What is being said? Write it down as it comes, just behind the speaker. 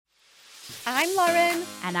I'm Lauren.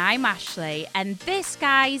 And I'm Ashley. And this,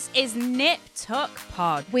 guys, is Nip Tuck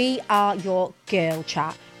Pod. We are your girl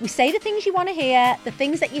chat. We say the things you want to hear, the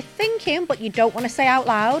things that you're thinking but you don't want to say out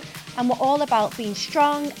loud. And we're all about being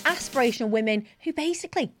strong, aspirational women who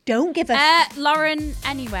basically don't give a... Lauren,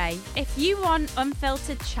 anyway, if you want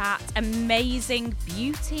unfiltered chat, amazing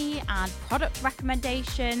beauty and product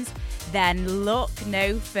recommendations, then look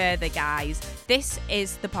no further, guys. This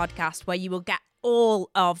is the podcast where you will get all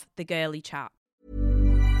of the girly chat.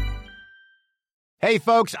 Hey,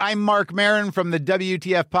 folks, I'm Mark Maron from the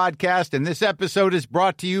WTF Podcast, and this episode is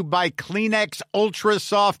brought to you by Kleenex Ultra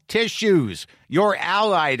Soft Tissues, your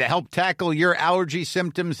ally to help tackle your allergy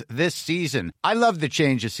symptoms this season. I love the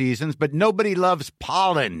change of seasons, but nobody loves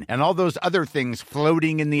pollen and all those other things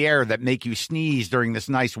floating in the air that make you sneeze during this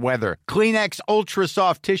nice weather. Kleenex Ultra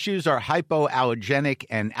Soft Tissues are hypoallergenic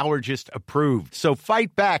and allergist approved, so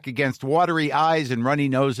fight back against watery eyes and runny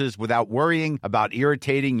noses without worrying about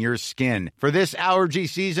irritating your skin. For this allergy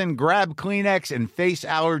season, grab Kleenex and face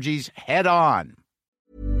allergies head on.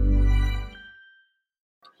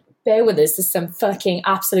 Bear with us, there's some fucking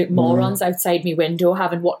absolute morons outside my window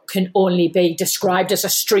having what can only be described as a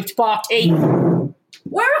street party.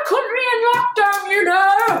 We're a country in lockdown, you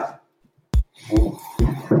know!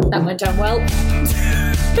 That went down well.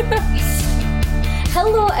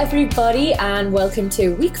 Hello everybody and welcome to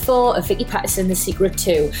week 4 of Vicky Patterson The Secret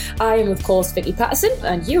 2. I am of course Vicky Patterson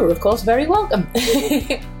and you are of course very welcome.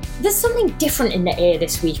 There's something different in the air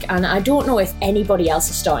this week and I don't know if anybody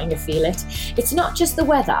else is starting to feel it. It's not just the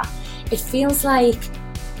weather. It feels like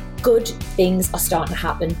good things are starting to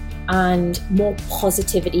happen and more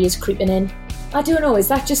positivity is creeping in. I don't know, is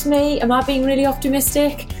that just me? Am I being really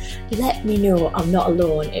optimistic? Let me know I'm not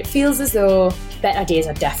alone. It feels as though better days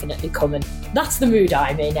are definitely coming. That's the mood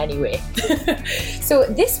I'm in anyway. So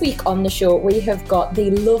this week on the show we have got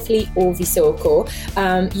the lovely Ovie Soko.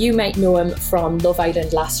 You might know him from Love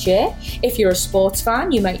Island last year. If you're a sports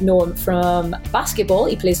fan, you might know him from basketball.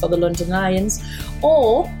 He plays for the London Lions.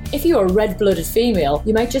 Or if you're a red-blooded female,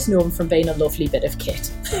 you might just know him from being a lovely bit of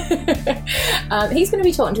kit. He's going to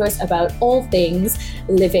be talking to us about all things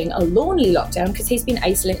living a lonely lockdown because he's been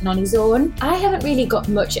isolating on his own. I haven't really got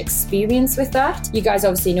much experience with that. You guys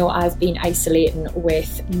obviously know I've been isolating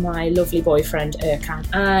with my lovely boyfriend Erkan,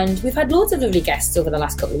 and we've had loads of lovely guests over the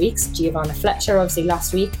last couple of weeks. Giovanna Fletcher obviously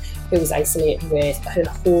last week, who was isolating with her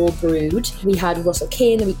whole brood. We had Russell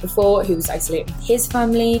Kane the week before, who was isolating with his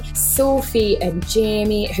family. Sophie and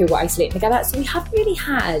Jamie, who were isolating together. So we haven't really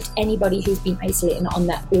had anybody who's been isolating on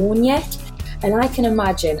their own yet. And I can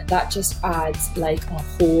imagine that just adds like a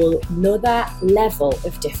whole nother level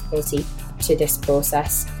of difficulty to this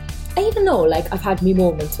process. Even though like I've had me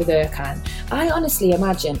moments with Erkan, I honestly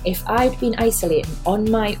imagine if I'd been isolating on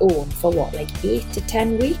my own for like 8 to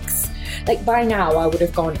 10 weeks, like by now I would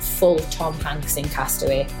have gone full Tom Hanks in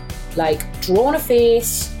Castaway, like drawn a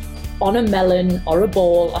face on a melon or a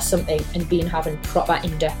ball or something and been having proper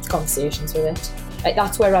in-depth conversations with it. Like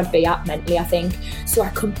that's where I'd be at mentally, I think. So I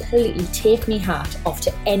completely take my hat off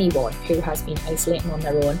to anyone who has been isolating on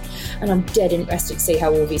their own. And I'm dead interested to see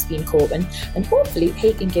how Ovie's been coping. And hopefully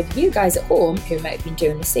he can give you guys at home, who might have been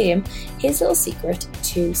doing the same, his little secret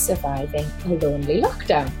to surviving a lonely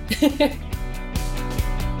lockdown.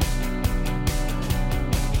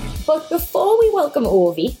 But before we welcome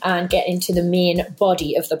Ovie and get into the main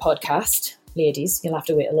body of the podcast, ladies, you'll have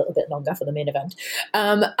to wait a little bit longer for the main event.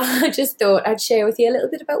 I just thought I'd share with you a little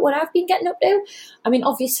bit about what I've been getting up to. I mean,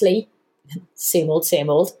 obviously, same old,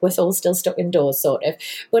 we're all still stuck indoors, sort of.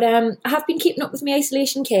 But I have been keeping up with my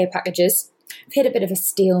isolation care packages. I've hit a bit of a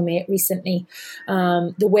stalemate recently.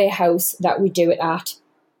 The warehouse that we do it at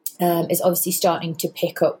is obviously starting to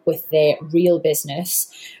pick up with their real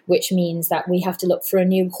business, which means that we have to look for a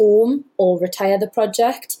new home or retire the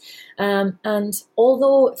project. And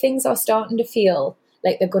although things are starting to feel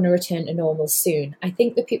like they're going to return to normal soon, I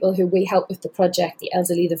think the people who we help with the project, the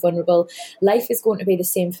elderly, the vulnerable, life is going to be the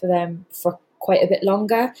same for them for quite a bit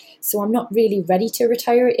longer. So I'm not really ready to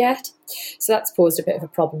retire it yet. So that's posed a bit of a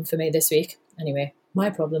problem for me this week. Anyway, my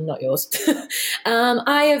problem, not yours.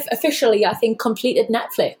 I have officially, I think, completed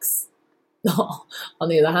Netflix. On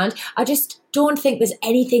the other hand, I just don't think there's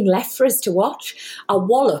anything left for us to watch. I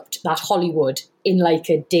walloped that Hollywood in like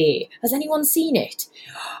a day. Has anyone seen it?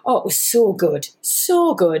 Oh, it was so good.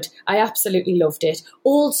 So good. I absolutely loved it.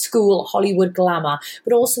 Old school Hollywood glamour,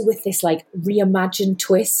 but also with this like reimagined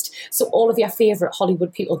twist. So all of your favourite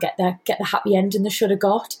Hollywood people get the happy ending they should have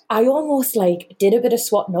got. I almost like did a bit of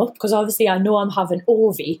swatting up because obviously I know I'm having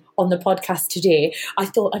Ovie on the podcast today. I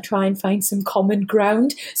thought I'd try and find some common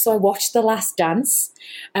ground. So I watched The Last Dance.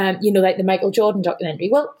 Like the Michael Michael Jordan documentary.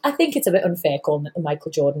 Well, I think it's a bit unfair calling it the Michael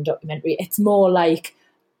Jordan documentary. It's more like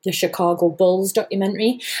the Chicago Bulls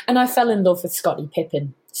documentary. And I fell in love with Scottie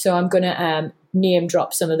Pippen. So I'm going to name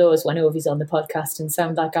drop some of those when Ovi's on the podcast and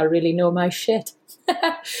sound like I really know my shit.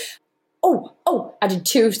 I did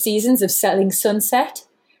 2 seasons of Selling Sunset.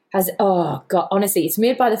 Honestly, it's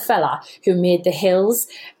made by the fella who made The Hills,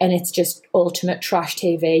 and it's just ultimate trash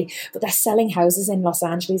TV. But they're selling houses in Los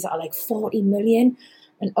Angeles that are like 40 million.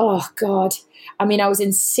 And oh God, I mean, I was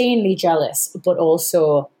insanely jealous, but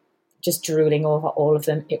also just drooling over all of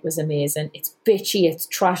them. It was amazing. It's bitchy, it's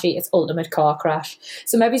trashy, it's ultimate car crash.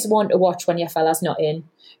 So maybe it's one to watch when your fella's not in.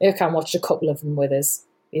 You can watch a couple of them with us.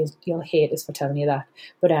 You'll hate us for telling you that.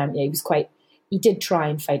 But he did try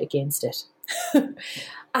and fight against it.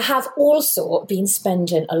 I have also been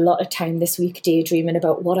spending a lot of time this week daydreaming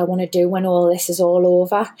about what I want to do when all this is all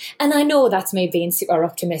over. And I know that's me being super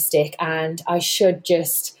optimistic, and I should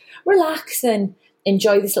just relax and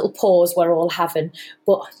enjoy this little pause we're all having.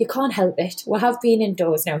 But you can't help it. We have been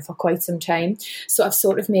indoors now for quite some time. So I've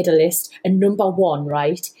sort of made a list. And number 1,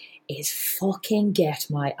 right, is fucking get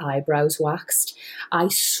my eyebrows waxed. I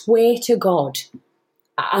swear to God,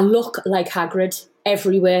 I look like Hagrid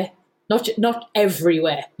everywhere. Not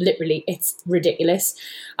everywhere, literally. It's ridiculous.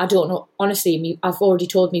 I don't know. Honestly, I've already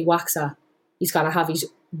told me waxer, he's going to have his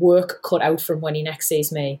work cut out from when he next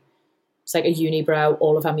sees me. It's like a unibrow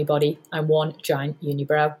all over my body. I'm one giant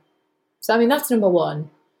unibrow. So, I mean, that's number 1.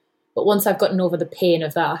 But once I've gotten over the pain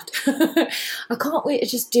of that, I can't wait to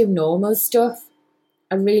just do normal stuff.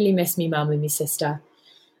 I really miss me mum and my sister.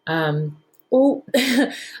 I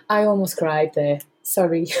almost cried there.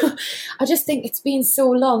 Sorry. I just think it's been so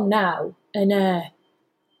long now, and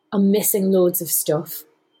I'm missing loads of stuff.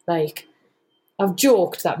 Like, I've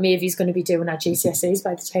joked that Mavy's going to be doing her GCSEs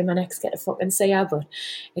by the time I next get to fucking see her, but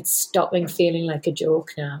it's stopping feeling like a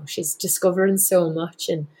joke now. She's discovering so much,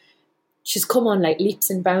 and she's come on like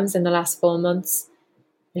leaps and bounds in the last 4 months.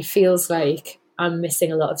 It feels like I'm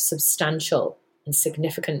missing a lot of substantial and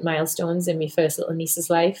significant milestones in my first little niece's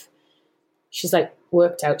life. She's like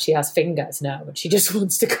worked out she has fingers now, and she just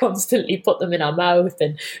wants to constantly put them in her mouth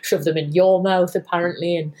and shove them in your mouth,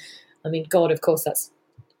 apparently. And I mean, God, of course, that's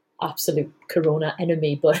absolute corona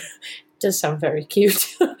enemy, but it does sound very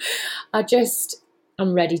cute.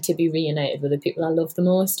 I'm ready to be reunited with the people I love the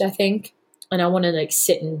most, I think. And I want to like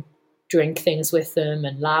sit and drink things with them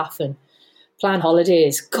and laugh and plan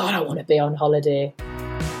holidays. God, I want to be on holiday.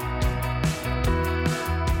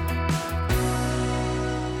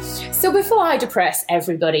 So before I depress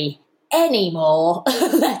everybody anymore,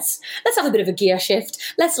 let's have a bit of a gear shift.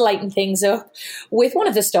 Let's lighten things up with one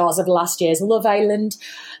of the stars of last year's Love Island,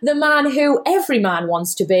 the man who every man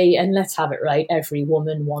wants to be, and let's have it right, every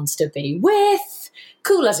woman wants to be with.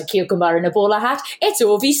 Cool as a cucumber in a bowler hat, it's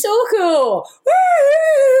Ovi Soko.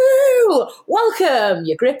 Woo! Welcome,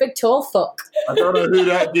 you great big tall fuck. I don't know who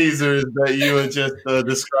that geezer is that you were just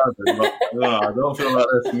describing, but no, I don't feel like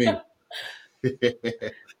that's me.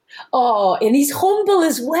 Oh, and he's humble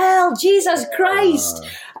as well. Jesus Christ.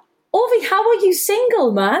 Ovi, how are you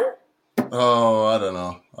single, man? Oh, I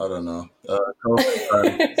don't know.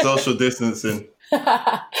 Social distancing.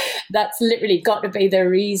 That's literally got to be the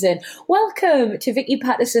reason. Welcome to Vicky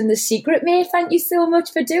Patterson, The Secret, mate. Thank you so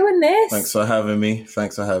much for doing this. Thanks for having me.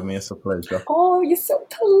 It's a pleasure. Oh, you're so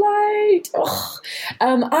polite. Oh.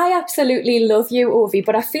 I absolutely love you, Ovi,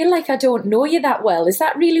 but I feel like I don't know you that well. Is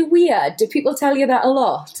that really weird? Do people tell you that a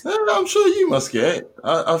lot? I'm sure you must get it.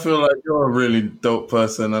 I feel like you're a really dope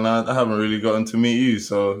person, and I haven't really gotten to meet you,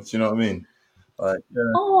 so do you know what I mean? Like,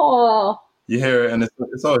 yeah. Oh. You hear it, and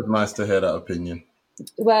it's always nice to hear that opinion.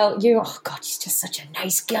 Well, oh God, he's just such a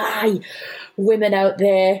nice guy. Women out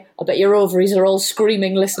there, I bet your ovaries are all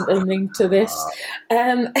screaming listening to this.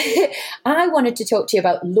 I wanted to talk to you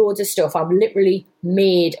about loads of stuff. I'm literally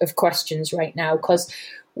made of questions right now because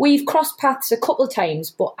we've crossed paths a couple of times,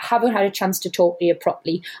 but haven't had a chance to talk to you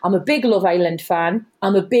properly. I'm a big Love Island fan.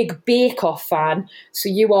 I'm a big Bake Off fan. So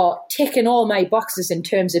you are ticking all my boxes in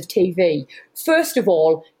terms of TV. First of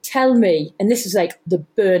all, tell me, and this is like the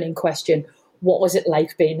burning question, what was it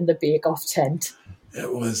like being in the Bake Off tent?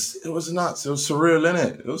 It was nuts. It was surreal,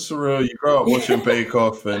 innit? It was surreal. You grow up watching Bake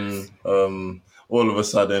Off, and all of a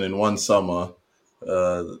sudden, in one summer,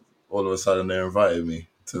 all of a sudden they invited me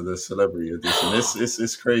to the celebrity edition.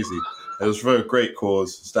 It's crazy. It was a very great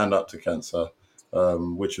cause, stand up to cancer,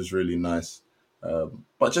 which was really nice.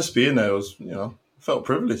 But just being there was, felt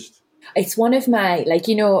privileged. It's one of my,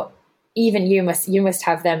 even you must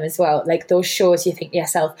have them as well. Like those shows you think to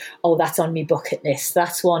yourself, oh, that's on my bucket list.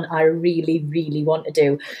 That's one I really, really want to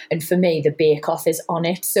do. And for me, the Bake Off is on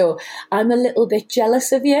it. So I'm a little bit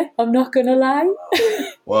jealous of you. I'm not going to lie.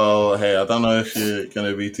 Well, hey, I don't know if you're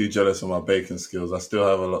going to be too jealous of my baking skills. I still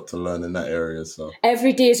have a lot to learn in that area. So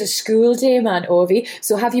every day is a school day, man, Ovi.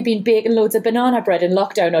 So have you been baking loads of banana bread in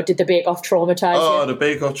lockdown, or did the Bake Off traumatise you? Oh, the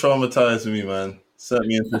Bake Off traumatised me, man. Sent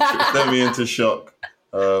me into shock.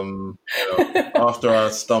 After I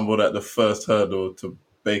stumbled at the first hurdle to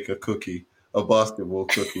bake a basketball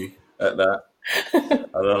cookie at that.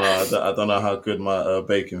 I don't know how good my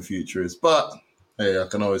baking future is, but hey, I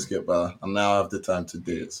can always get better. And now I have the time to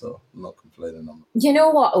do it, so I'm not complaining on it. You know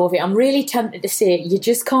what, Ovi? I'm really tempted to say you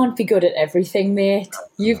just can't be good at everything, mate.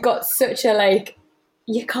 You've got such a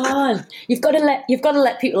you can't. You've got to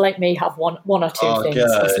let people like me have one or two things,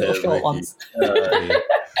 those little short ones.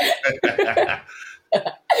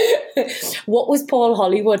 What was Paul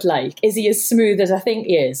Hollywood like? Is he as smooth as I think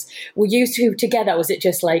he is? Were you two together? Was it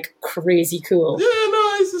just like crazy cool? Yeah,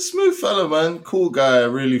 no, he's a smooth fella, man. Cool guy,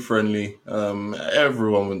 really friendly.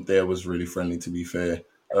 Everyone there was really friendly, to be fair.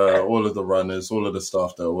 All of the runners, all of the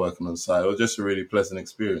staff that were working on site. It was just a really pleasant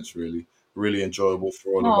experience, really enjoyable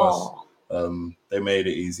for all of us. They made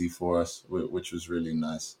it easy for us, which was really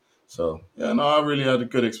nice. So, yeah, no, I really had a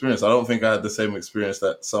good experience. I don't think I had the same experience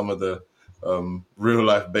that some of the real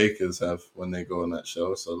life bakers have when they go on that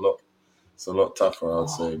show. It's a lot tougher, I'd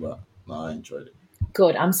say, but no, I enjoyed it.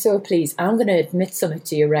 Good. I'm so pleased. I'm going to admit something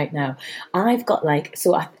to you right now. I've got I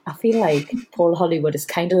feel like Paul Hollywood is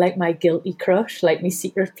kind of like my guilty crush, like my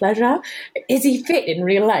secret pleasure. Is he fit in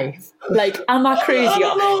real life? Like, am I crazy?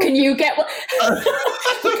 Can you get what?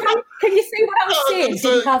 Can you see what I'm saying?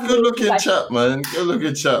 Good looking chap, man. Good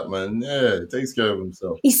looking chap, man. Yeah, takes care of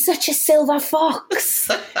himself. He's such a silver fox.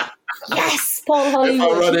 Yes, Paul Hollywood. If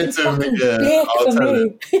I run into him again, I'll tell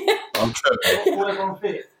him.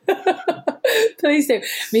 Please do.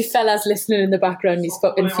 Me fella's listening in the background. He's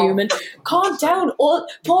fucking fuming. Calm down.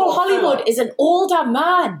 Paul Hollywood is an older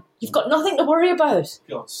man. You've got nothing to worry about.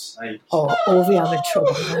 God's sake. Oh, Ovi, I'm in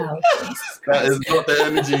trouble now. That is not the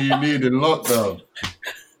energy you need in lockdown.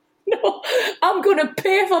 No, I'm going to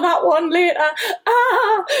pay for that one later.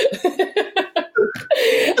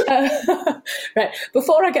 Right,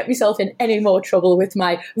 before I get myself in any more trouble with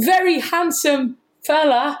my very handsome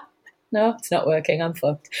fella. No, it's not working. I'm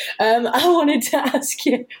fucked. I wanted to ask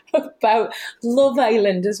you about Love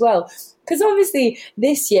Island as well. Because obviously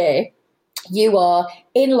this year you are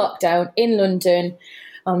in lockdown in London.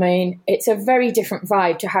 I mean, it's a very different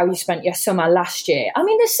vibe to how you spent your summer last year. I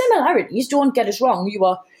mean, there's similarities. Don't get us wrong. You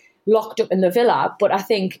were locked up in the villa, but I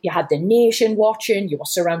think you had the nation watching. You were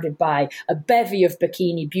surrounded by a bevy of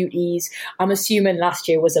bikini beauties. I'm assuming last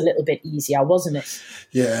year was a little bit easier, wasn't it?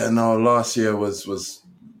 Yeah, no, last year was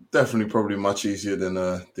definitely probably much easier than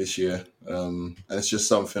this year. And it's just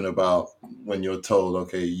something about when you're told,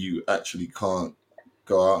 okay, you actually can't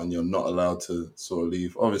go out and you're not allowed to sort of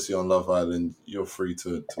leave. Obviously on Love Island, you're free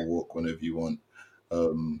to walk whenever you want.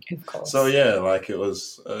 So yeah, like it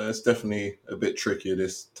was, it's definitely a bit trickier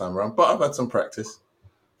this time around, but I've had some practice.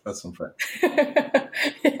 Yeah.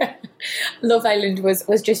 Love Island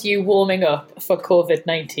was just you warming up for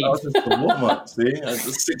COVID-19. That was just a warm up, see?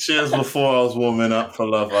 6 years before I was warming up for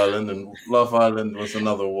Love Island, and Love Island was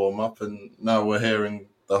another warm up, and now we're hearing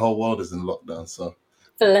the whole world is in lockdown, so.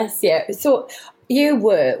 Bless you. So you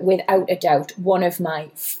were, without a doubt, one of my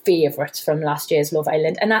favourites from last year's Love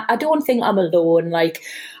Island. And I don't think I'm alone. Like,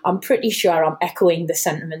 I'm pretty sure I'm echoing the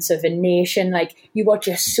sentiments of a nation. Like, you were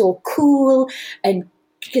just so cool. And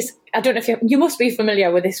because I don't know if you must be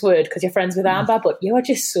familiar with this word because you're friends with Amber, but you were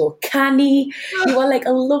just so canny. You were like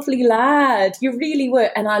a lovely lad. You really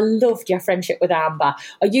were. And I loved your friendship with Amber.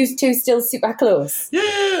 Are you two still super close?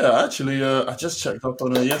 Yeah, actually, I just checked up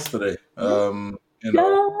on her yesterday.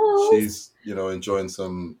 She's, enjoying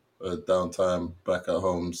some downtime back at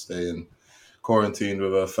home, staying quarantined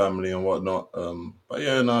with her family and whatnot. But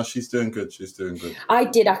yeah, no, she's doing good. I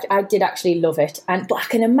did actually love it. But I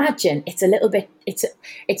can imagine it's a little bit,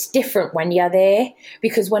 it's different when you're there,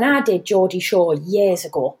 because when I did Geordie Shore years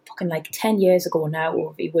ago, fucking like 10 years ago now,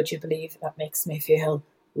 would you believe? That makes me feel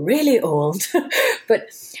really old. But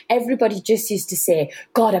everybody just used to say,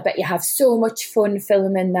 God, I bet you have so much fun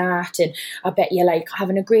filming that, and I bet you're like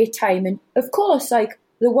having a great time. And of course, like,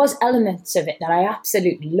 there was elements of it that I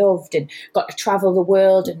absolutely loved, and got to travel the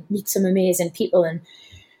world and meet some amazing people and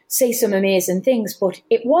say some amazing things. But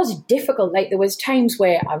it was difficult. Like, there was times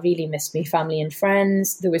where I really missed my family and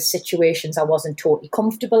friends. There was situations I wasn't totally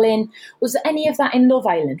comfortable in. Was there any of that in Love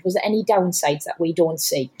Island? Was there any downsides that we don't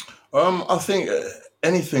see? I think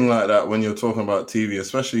anything like that, when you're talking about TV,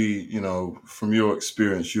 especially, you know, from your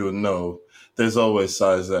experience, you'll know there's always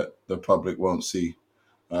sides that the public won't see.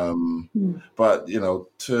 But, you know,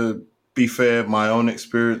 to be fair, my own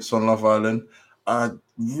experience on Love Island, I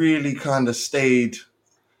really kind of stayed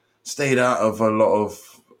out of a lot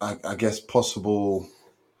of, I guess, possible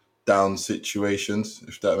down situations,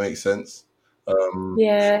 if that makes sense.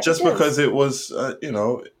 Just because it was, you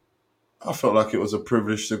know, I felt like it was a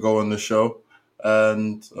privilege to go on the show.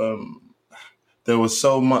 And there was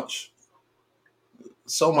so much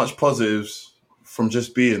positives from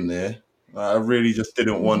just being there. I really just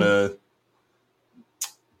didn't want to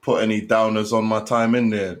put any downers on my time in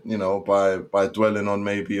there, you know, by dwelling on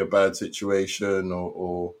maybe a bad situation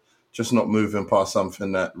or just not moving past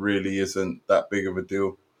something that really isn't that big of a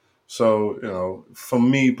deal. So, you know, for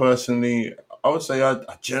me personally, I would say I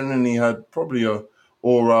genuinely had probably a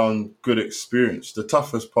all-round good experience. The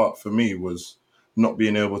toughest part for me was not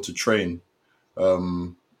being able to train.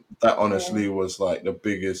 That honestly was like the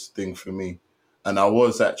biggest thing for me. And I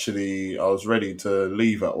was ready to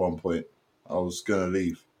leave at one point. I was going to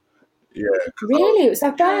leave. Yeah. Really? It was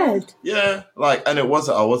that bad? Yeah. Like, and I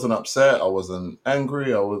wasn't upset. I wasn't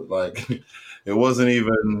angry. I was like, it wasn't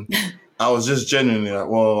even, I was just genuinely like,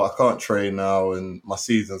 well, I can't train now and my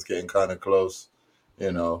season's getting kind of close,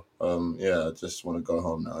 you know. I just want to go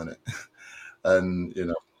home now, innit? And, you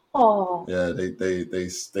know, yeah, they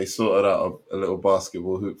sorted out a little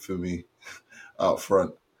basketball hoop for me out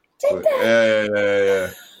front. Did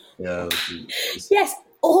they? Yeah. Yes,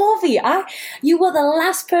 Ovie, you were the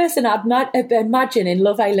last person I'd imagine in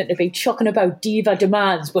Love Island to be chucking about diva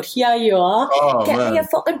demands, but here you are. Get me a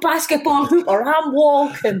fucking basketball hoop or I'm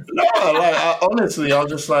walking. No, like, honestly, I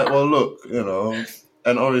was just like, well, look, you know,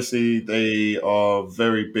 and obviously they are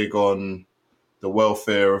very big on the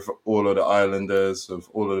welfare of all of the islanders, of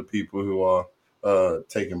all of the people who are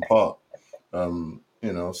taking part, you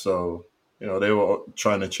know, so... You know, they were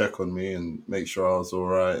trying to check on me and make sure I was all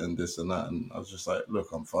right and this and that. And I was just like, look,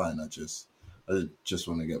 I'm fine. I just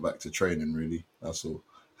want to get back to training, really. That's all.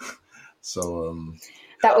 So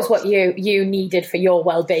that was what you needed for your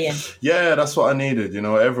well-being. Yeah, that's what I needed. You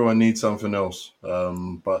know, everyone needs something else.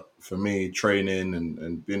 But for me, training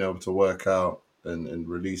and being able to work out and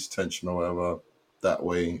release tension or whatever, that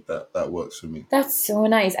way, that works for me. That's so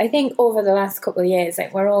nice. I think over the last couple of years,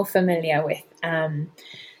 like, we're all familiar with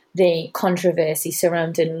the controversy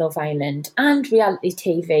surrounding Love Island and reality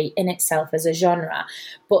TV in itself as a genre.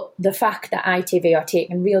 But the fact that ITV are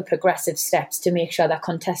taking real progressive steps to make sure that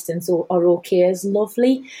contestants are okay is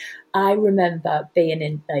lovely. I remember being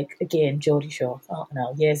in, like, again, Geordie Shore,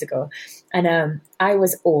 years ago. And I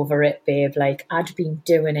was over it, babe. Like, I'd been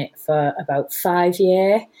doing it for about 5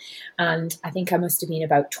 years. And I think I must have been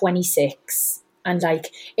about 26. And,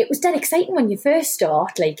 like, it was dead exciting when you first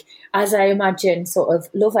start, like, as I imagine sort of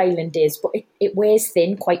Love Island is, but it wears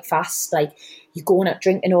thin quite fast. Like, you're going out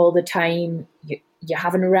drinking all the time, you're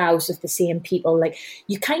having rows with the same people. Like,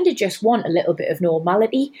 you kind of just want a little bit of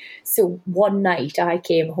normality. So one night I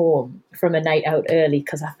came home from a night out early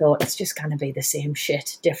because I thought it's just going to be the same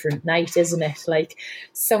shit, different night, isn't it? Like,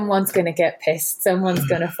 someone's going to get pissed, someone's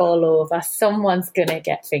going to fall over, someone's going to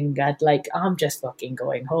get fingered. Like, I'm just fucking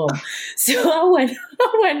going home. So I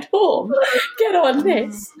went home, get on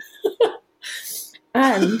this.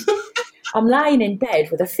 And I'm lying in bed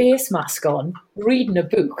with a face mask on, reading a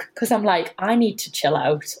book, because I'm like, I need to chill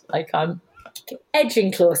out. Like, I'm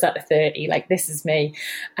edging closer to 30, like, this is me.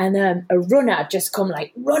 And a runner just come,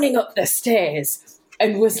 like, running up the stairs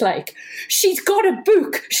and was like, she's got a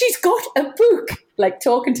book, like,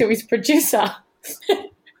 talking to his producer.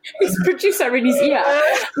 His producer in his ear.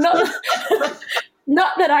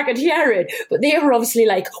 Not that I could hear it, but they were obviously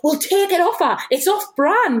like, well, take it off her. It's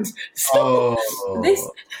off-brand. So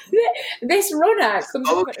this runner comes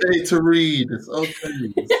okay to read. It's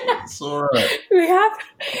okay. It's all right.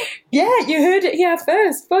 You heard it here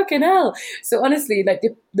first. Fucking hell. So honestly, like,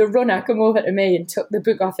 the runner come over to me and took the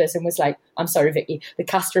book off us and was like, I'm sorry, Vicky, the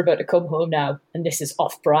cast are about to come home now, and this is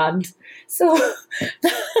off-brand. So...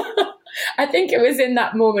 I think it was in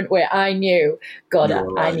that moment where I knew, God,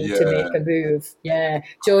 I need to make a move. Yeah,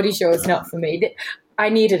 Geordie Shore's not for me. I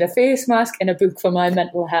needed a face mask and a book for my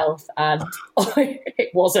mental health, and it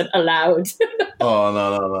wasn't allowed. Oh,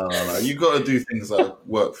 no. You got to do things that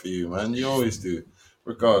work for you, man. You always do.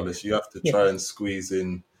 Regardless, you have to try and squeeze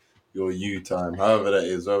in your you time, however that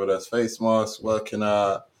is, whether that's face mask, working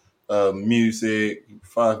out, music,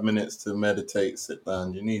 5 minutes to meditate, sit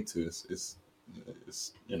down. You need to. It's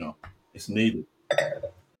you know, it's needed.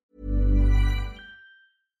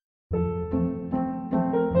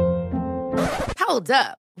 Hold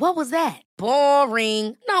up. What was that?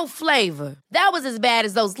 Boring. No flavor. That was as bad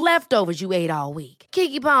as those leftovers you ate all week.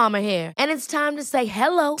 Keke Palmer here, and it's time to say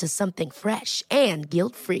hello to something fresh and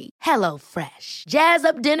guilt-free. Hello Fresh. Jazz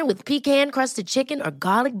up dinner with pecan-crusted chicken or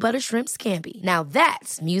garlic butter shrimp scampi. Now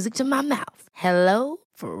that's music to my mouth. Hello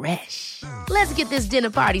Fresh. Let's get this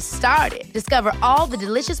dinner party started. Discover all the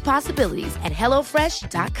delicious possibilities at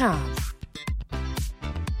hellofresh.com.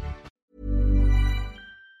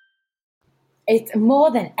 It's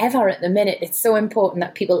more than ever at the minute. It's so important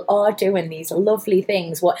that people are doing these lovely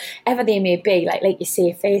things, whatever they may be, like you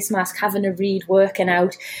say, face mask, having a read, working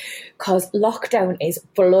out, because lockdown is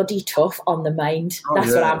bloody tough on the mind.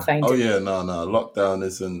 That's what I'm finding. Oh yeah, no. Lockdown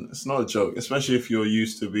it's not a joke, especially if you're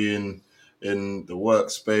used to being in the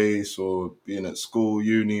workspace or being at school,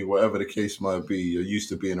 uni, whatever the case might be. You're used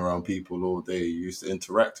to being around people all day. You're used to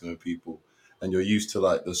interacting with people, and you're used to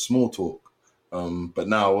like the small talk. But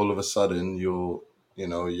now all of a sudden you're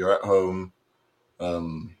at home,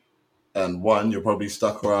 and you're probably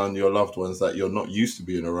stuck around your loved ones that you're not used to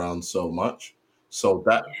being around so much. So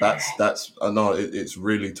that's I know it's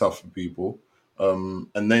really tough for people.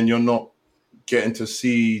 And then you're not getting to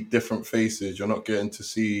see different faces. You're not getting to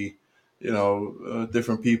see,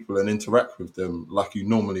 different people and interact with them like you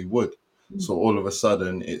normally would. So all of a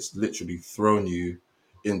sudden it's literally thrown you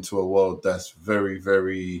into a world that's very,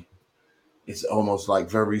 very, it's almost like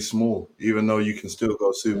very small, even though you can still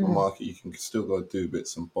go to supermarket, you can still go do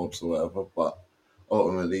bits and bobs or whatever, but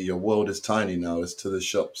ultimately your world is tiny now. It's to the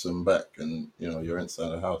shops and back, and you're inside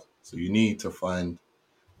the house. So you need to find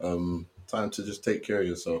time to just take care of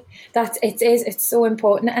yourself. It's so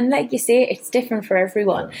important, and like you say, it's different for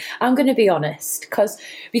everyone. Yeah. I'm going to be honest,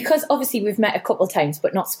 because obviously we've met a couple of times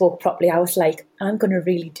but not spoke properly. I was like, I'm going to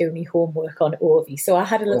really do my homework on Ovi, so I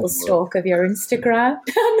had a little stalk of your Instagram.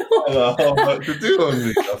 I don't know what to do on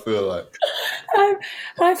me, I feel like.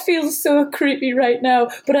 I feel so creepy right now,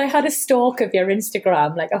 but I had a stalk of your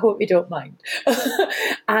Instagram, like, I hope you don't mind.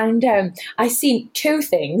 And I seen two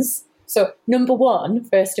things. So number one,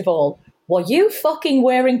 first of all, were you fucking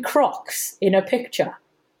wearing Crocs in a picture?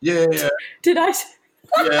 Yeah. Did I?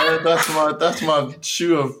 Yeah, that's my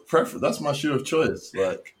shoe of preference. That's my shoe of choice.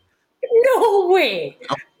 Like, no way.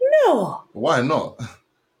 No. Why not?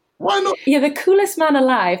 Why not? You're the coolest man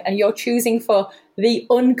alive, and you're choosing for the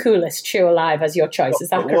uncoolest shoe alive as your choice.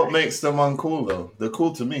 Is that correct? What makes them uncool though? They're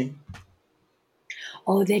cool to me.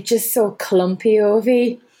 Oh, they're just so clumpy,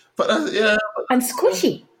 Ovi. But and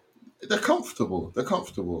squishy. They're comfortable.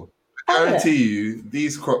 I guarantee you,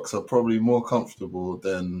 these Crocs are probably more comfortable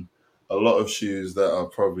than a lot of shoes that are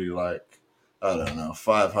probably like, I don't know,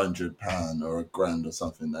 £500 or £1,000 or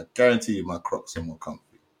something. I guarantee you my Crocs are more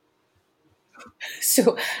comfy.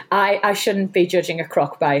 So I shouldn't be judging a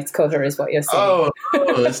Croc by its cover, is what you're saying. Oh,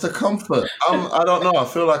 no, it's the comfort. I don't know. I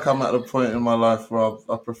feel like I'm at the point in my life where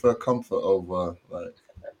I prefer comfort over, like,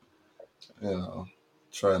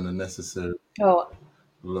 trying to necessarily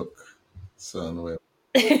look a certain way.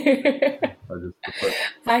 I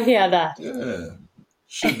hear that. Yeah.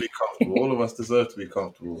 Should be comfortable. All of us deserve to be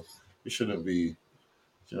comfortable. We shouldn't be,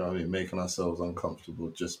 making ourselves uncomfortable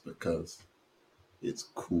just because it's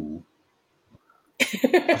cool.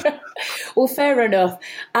 Well, fair enough.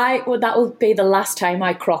 That will be the last time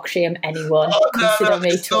I croc shame anyone. Consider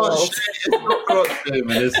me told. It's not croc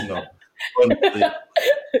shaming, it's not. Honestly,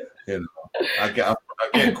 I get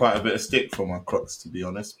quite a bit of stick for my Crocs, to be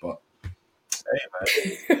honest, but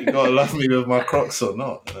hey, man, you gotta love me with my Crocs or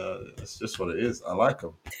not. It's just what it is. I like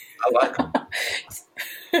them.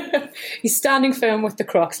 He's standing firm with the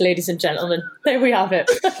Crocs, ladies and gentlemen. There we have it.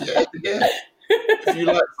 Yeah. If you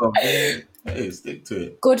like something, hey, stick to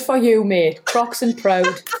it. Good for you, mate. Crocs and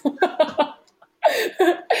proud.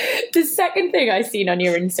 The second thing I've seen on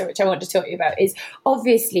your Insta, which I want to talk to you about, is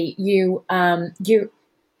obviously you're an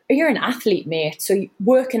athlete, mate, so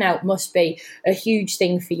working out must be a huge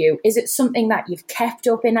thing for you. Is it something that you've kept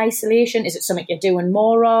up in isolation? Is it something you're doing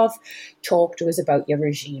more of? Talk to us about your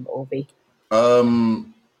regime, Ovi.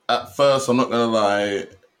 At first, I'm not going to lie,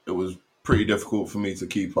 it was pretty difficult for me to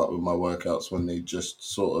keep up with my workouts when they just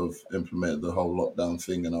sort of implemented the whole lockdown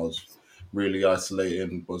thing, and I was really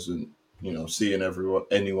isolated, wasn't, seeing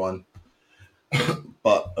anyone.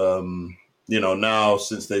 But, now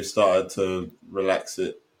since they've started to relax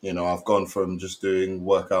it, I've gone from just doing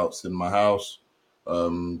workouts in my house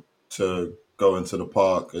to going to the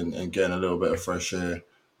park and getting a little bit of fresh air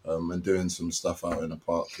and doing some stuff out in the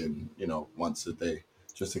park and, once a day,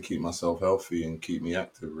 just to keep myself healthy and keep me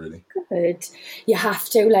active, really. Good. You have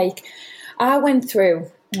to. I went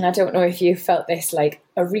through, and I don't know if you felt this,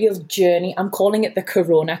 a real journey. I'm calling it the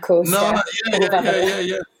Corona coaster. No,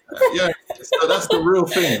 yeah. So that's the real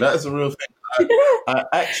thing. That is the real thing.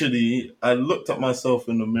 I looked at myself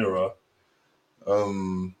in the mirror,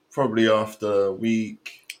 probably after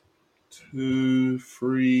week 2,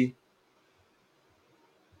 3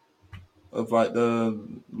 of like the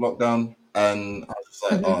lockdown, and I was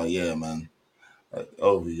like, oh yeah, man, like,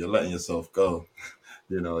 Ovi, you're letting yourself go.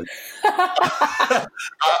 You know, I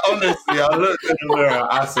looked in the mirror.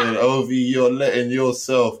 I said, Ovi, you're letting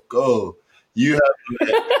yourself go. You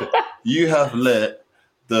have let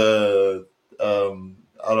the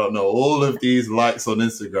I don't know, all of these likes on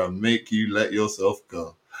Instagram make you let yourself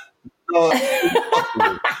go. No, you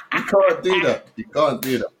can't do that. You can't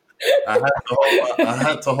do that. I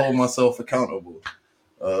had to hold myself accountable.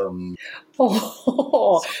 We're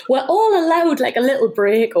all allowed like a little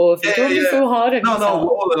break, or if you're going so hard on yourself. No,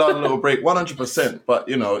 we're all allowed a little break, 100%. But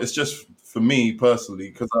you know, it's just for me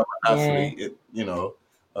personally, because I'm an athlete.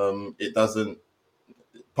 It doesn't.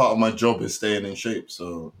 Part of my job is staying in shape.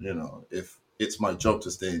 So you know, if it's my job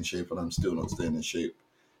to stay in shape and I'm still not staying in shape,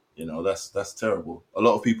 you know, that's terrible. A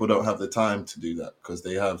lot of people don't have the time to do that because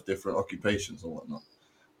they have different occupations or whatnot.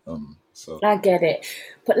 So I get it,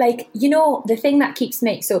 but like, you know, the thing that keeps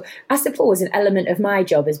me, so I suppose an element of my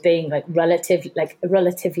job is being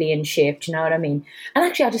relatively in shape. Do you know what I mean? And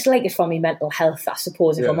actually, I just like it for my mental health, I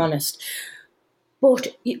suppose, if I'm honest. But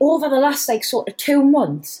over the last like sort of 2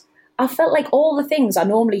 months, I felt like all the things I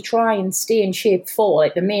normally try and stay in shape for,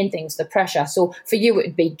 like the main things, the pressure. So for you, it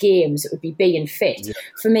would be games, it would be being fit. Yeah.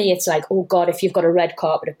 For me, it's like, oh God, if you've got a red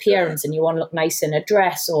carpet appearance and you want to look nice in a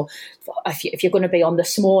dress, or if you're going to be on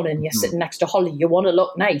This Morning, you're sitting next to Holly, you want to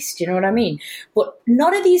look nice. Do you know what I mean? But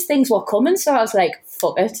none of these things were coming. So I was like,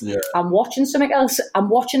 fuck it. Yeah. I'm watching something else. I'm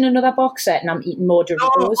watching another box set and I'm eating more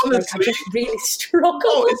Doritos. Like, I just really struggle.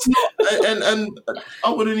 No, it's not. And I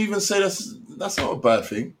wouldn't even say that's not a bad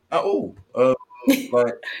thing at all.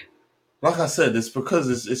 Like I said, it's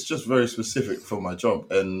because it's just very specific for my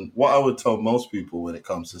job. And what I would tell most people when it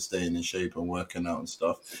comes to staying in shape and working out and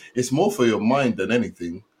stuff, it's more for your mind than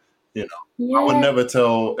anything. You know, I would never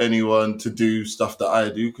tell anyone to do stuff that I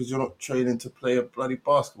do because you're not training to play a bloody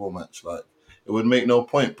basketball match. Like, it would make no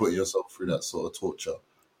point putting yourself through that sort of torture.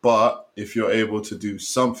 But if you're able to do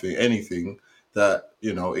something, anything that,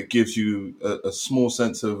 you know, it gives you a small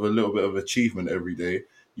sense of a little bit of achievement every day.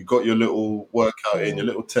 You got your little workout in, your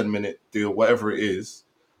little 10-minute deal, whatever it is.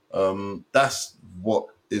 That's what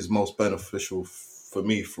is most beneficial for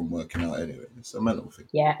me from working out anyway. It's a mental thing.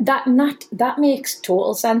 Yeah, that makes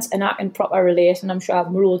total sense, and I can proper relate, and I'm sure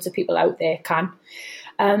loads of people out there can.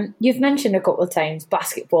 You've mentioned a couple of times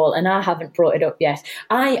basketball, and I haven't brought it up yet.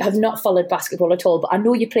 I have not followed basketball at all, but I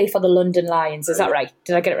know you play for the London Lions. Is that right?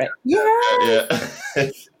 Did I get it right? Yeah.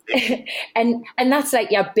 and that's like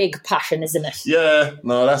your big passion, isn't it? Yeah,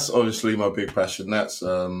 no, that's obviously my big passion. That's,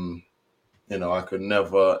 you know, I could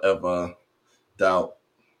never, ever doubt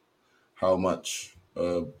how much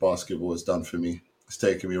basketball has done for me. It's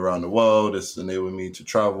taken me around the world. It's enabled me to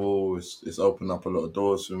travel. It's opened up a lot of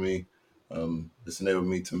doors for me. It's enabled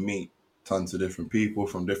me to meet tons of different people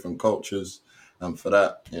from different cultures. And for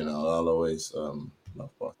that, you know, I'll always love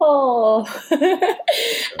basketball. Oh.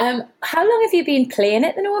 How long have you been playing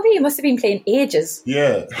it then, Ovi? You must have been playing ages.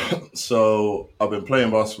 Yeah. So I've been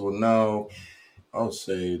playing basketball now, I would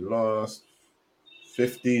say last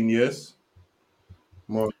 15 years.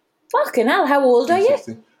 More. Fucking hell, how old are you?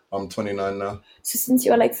 I'm 29 now. So since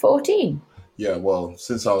you were like 14? Yeah, well,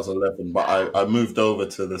 since I was 11. But I moved over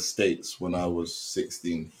to the States when I was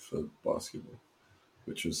 16 for basketball,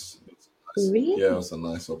 which was nice. Really? Yeah, it was a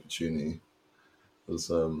nice opportunity. It was,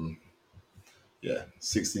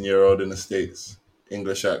 16-year-old in the States,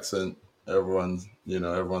 English accent. Everyone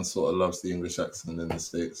sort of loves the English accent in the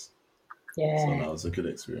States. Yeah. So that was a good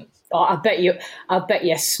experience. Oh, I bet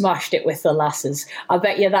you smashed it with the lasses. I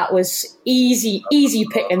bet you that was easy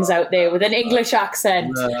pickings out there with an English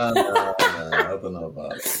accent. No, I don't know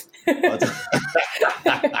about it.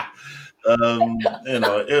 You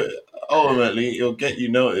know, ultimately, it'll get you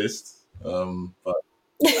noticed. But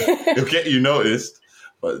it'll get you noticed.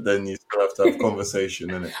 But then you still have to have conversation,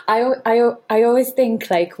 innit? I always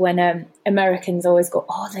think, like, when Americans always go,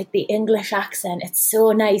 oh, like the English accent, it's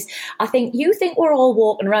so nice. I think, you think we're all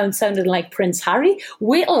walking around sounding like Prince Harry?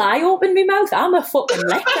 Wait till I open my mouth, I'm a fucking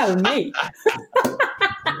letdown, me.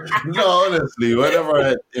 No, honestly,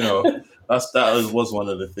 whenever that was one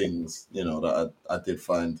of the things, you know, that I did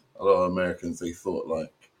find a lot of Americans, they thought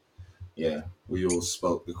like, yeah, we all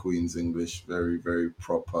spoke the Queen's English very, very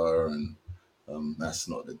proper, and that's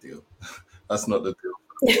not the deal. That's not the deal.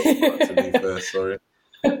 To be fair, sorry.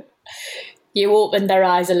 You opened their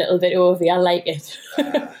eyes a little bit, Ovi. I like it.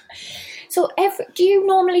 So do you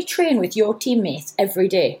normally train with your teammates every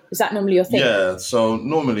day? Is that normally your thing? Yeah, so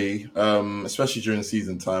normally, especially during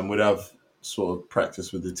season time, we'd have sort of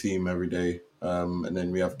practice with the team every day. And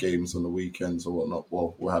then we have games on the weekends or whatnot.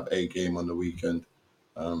 Well, we'll have a game on the weekend.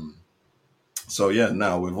 So yeah,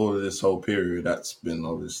 now with all of this whole period, that's been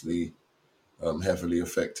obviously heavily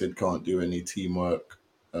affected. Can't do any teamwork.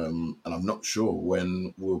 And I'm not sure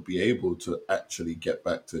when we'll be able to actually get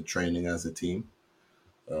back to training as a team.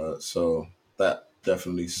 So that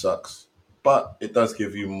definitely sucks. But it does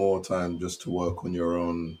give you more time just to work on your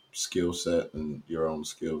own skill set and your own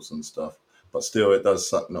skills and stuff. But still, it does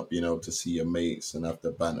suck not being able to see your mates and have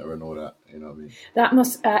the banter and all that. You know what I mean? That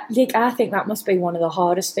must, I think that must be one of the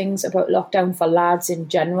hardest things about lockdown for lads in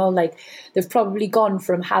general. Like, they've probably gone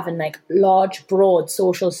from having like large, broad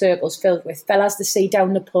social circles filled with fellas to see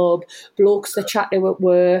down the pub, blokes to chat to at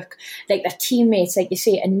work, like their teammates, like you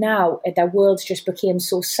say, and now their worlds just became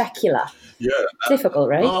so secular. Yeah, difficult,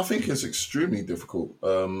 right? No, I think it's extremely difficult.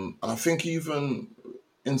 And I think even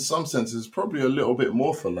in some senses, probably a little bit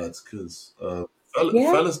more for lads because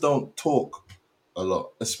fellas don't talk a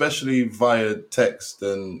lot, especially via text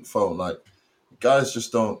and phone. Like, guys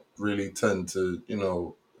just don't really tend to,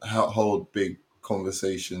 hold big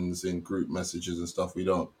conversations in group messages and stuff. We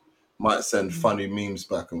don't. Might send funny memes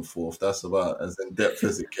back and forth. That's about as in depth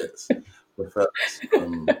as it gets for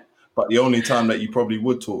fellas. But the only time that you probably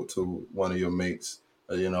would talk to one of your mates,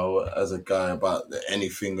 as a guy about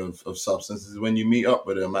anything of substance is when you meet up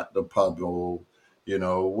with them at the pub or,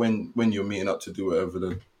 when you're meeting up to do whatever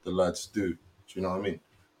the lads do. Do you know what I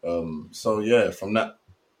mean? So, yeah, from that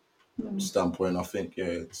standpoint, I think,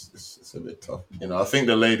 it's a bit tough. I think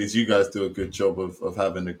the ladies, you guys do a good job of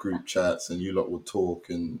having the group chats and you lot will talk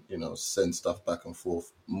and, send stuff back and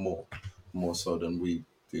forth more so than we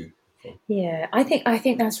do. Yeah, I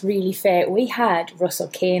think that's really fair. We had Russell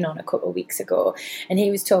Kane on a couple of weeks ago, and he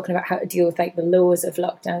was talking about how to deal with like the lows of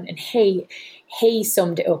lockdown, and he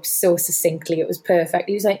summed it up so succinctly. It was perfect.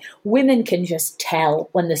 He was like, women can just tell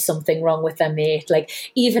when there's something wrong with their mate, like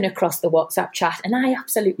even across the WhatsApp chat, and I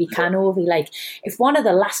absolutely can, Ovie. Like, if one of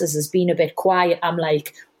the lasses has been a bit quiet, I'm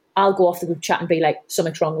like, I'll go off the group chat and be like,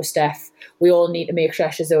 something's wrong with Steph. We all need to make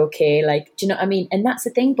sure she's okay. Like, do you know what I mean? And that's the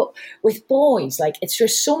thing. But with boys, like, it's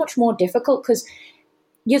just so much more difficult because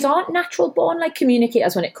you aren't natural born like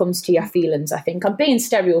communicators when it comes to your feelings. I think I'm being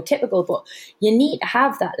stereotypical, but you need to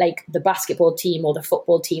have that, like the basketball team or the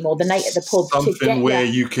football team or the night at the pub. Something where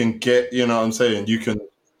you can get, you know what I'm saying? You can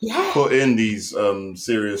put in these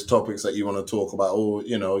serious topics that you want to talk about, or,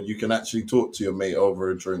 you can actually talk to your mate over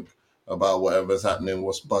a drink about whatever's happening,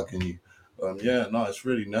 what's bugging you. It's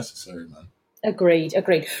really necessary, man. Agreed.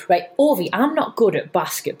 Right, Ovie, I'm not good at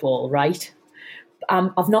basketball, right?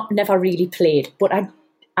 I've never really played, but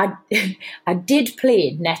I did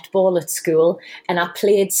play netball at school, and I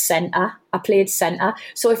played centre.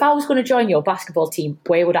 So if I was going to join your basketball team,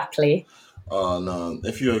 where would I play? No.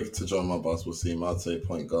 If you were to join my basketball team, I'd say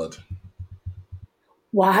point guard.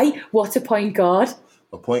 Why? What's a point guard?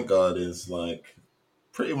 A point guard is like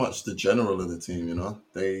pretty much the general of the team,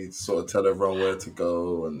 They sort of tell everyone where to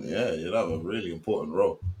go, and you'd have a really important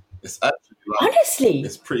role. It's actually honestly,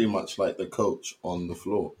 it's pretty much like the coach on the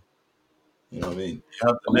floor. You know what I mean? You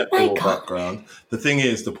have the netball background. The thing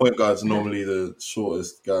is, the point guard's normally the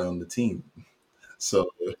shortest guy on the team.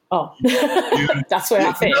 So, that's where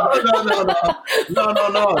I fit.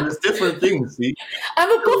 No. There's different things. See,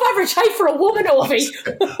 I'm above average height for a woman, Ovie.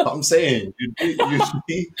 I'm saying you'd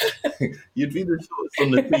be the shortest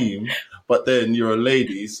on the team, but then you're a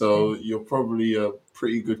lady, so you're probably a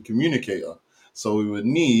pretty good communicator. So we would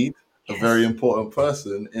need a very important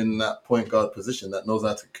person in that point guard position that knows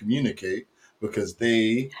how to communicate, because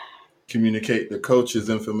they communicate the coach's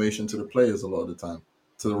information to the players a lot of the time,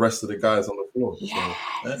 to the rest of the guys on the floor.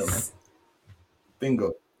 Yes. So,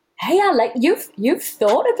 bingo. Hey, I like you've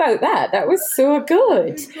thought about that. That was so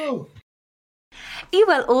good.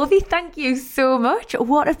 Well, Ovie, thank you so much.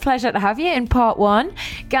 What a pleasure to have you in part 1.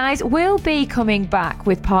 Guys, we'll be coming back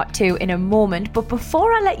with part 2 in a moment, but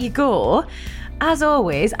before I let you go, as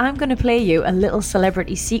always, I'm going to play you a little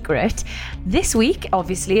celebrity secret. This week,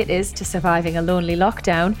 obviously, it is to surviving a lonely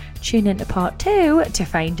lockdown. Tune into part 2 to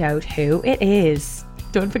find out who it is.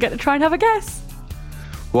 Don't forget to try and have a guess.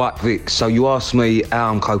 Right, Vic, so you asked me how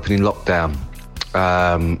I'm coping in lockdown.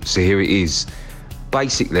 So here it is.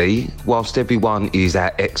 Basically, whilst everyone is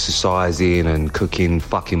out exercising and cooking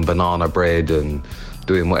fucking banana bread and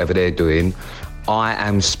doing whatever they're doing, I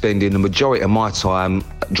am spending the majority of my time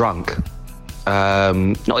drunk.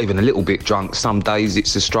 Not even a little bit drunk. Some days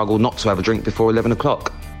it's a struggle not to have a drink before 11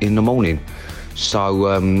 o'clock in the morning. So,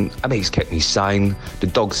 I mean, it's kept me sane. The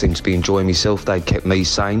dogs seem to be enjoying myself. They kept me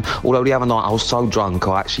sane. Although the other night I was so drunk,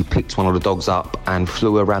 I actually picked one of the dogs up and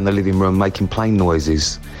flew around the living room making plane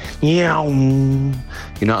noises. Meow.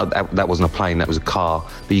 You know, that wasn't a plane, that was a car.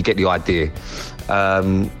 But you get the idea.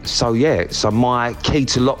 So my key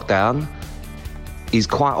to lockdown is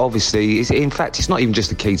quite obviously, in fact, it's not even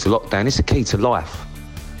just a key to lockdown, it's a key to life.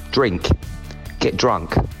 Drink. Get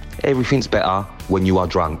drunk. Everything's better when you are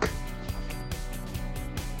drunk.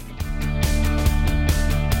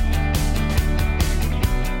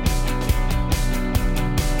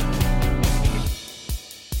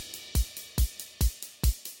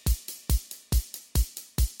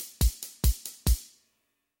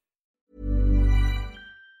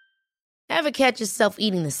 Ever catch yourself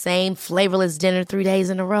eating the same flavorless dinner 3 days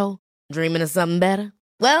in a row? Dreaming of something better?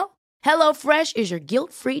 Well, HelloFresh is your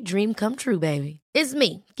guilt-free dream come true, baby. It's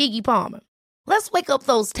me, Keke Palmer. Let's wake up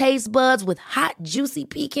those taste buds with hot, juicy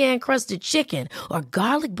pecan-crusted chicken or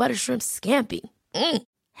garlic butter shrimp scampi.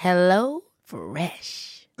 Hello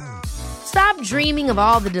Fresh. Stop dreaming of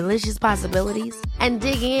all the delicious possibilities and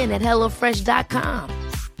dig in at HelloFresh.com.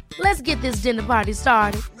 Let's get this dinner party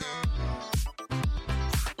started.